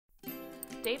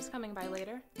Dave's coming by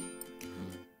later.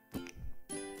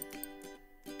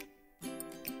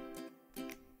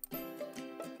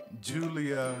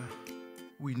 Julia,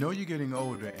 we know you're getting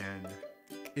older and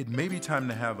it may be time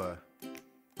to have a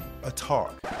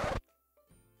talk.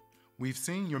 We've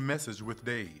seen your message with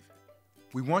Dave.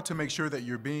 We want to make sure that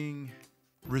you're being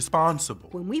responsible.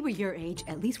 When we were your age,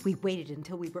 at least we waited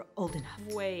until we were old enough.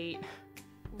 Wait.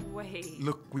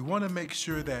 Look, we want to make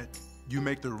sure that you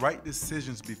make the right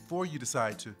decisions before you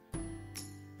decide to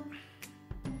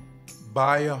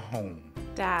buy a home.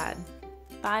 Dad,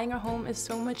 buying a home is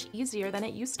so much easier than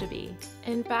it used to be.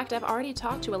 In fact, I've already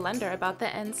talked to a lender about the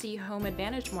NC Home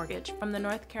Advantage Mortgage from the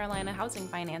North Carolina Housing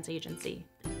Finance Agency.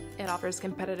 It offers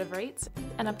competitive rates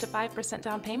and up to 5%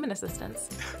 down payment assistance.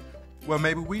 Well,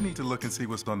 maybe we need to look and see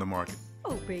what's on the market.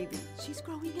 Oh, baby, she's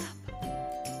growing up.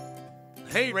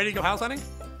 Hey, ready to go house hunting?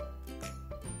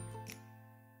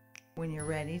 When you're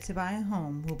ready to buy a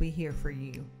home, we'll be here for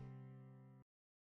you.